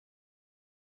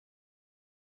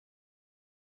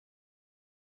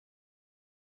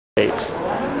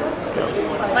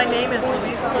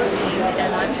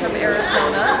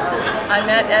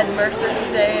met Ed Mercer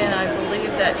today, and I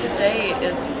believe that today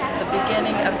is the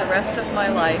beginning of the rest of my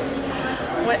life.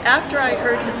 After I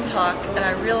heard his talk and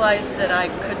I realized that I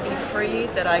could be free,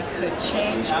 that I could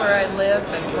change where I live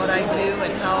and what I do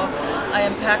and how I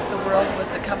impact the world with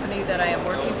the company that I am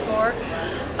working for,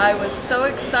 I was so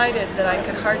excited that I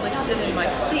could hardly sit in my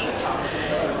seat.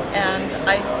 And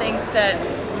I think that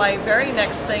my very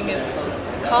next thing is to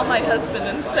call my husband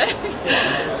and say,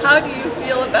 how do you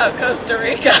feel about Costa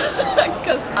Rica?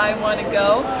 Because I want to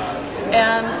go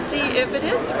and see if it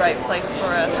is the right place for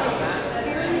us.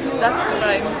 That's what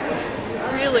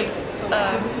I'm really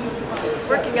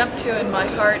working up to in my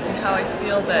heart, and how I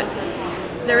feel that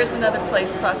there is another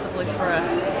place possibly for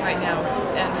us right now,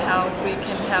 and how we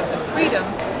can have the freedom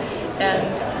and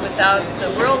without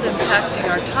the world impacting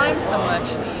our time so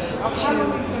much,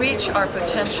 to reach our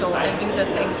potential and do the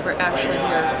things we're actually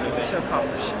here to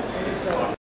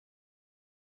accomplish.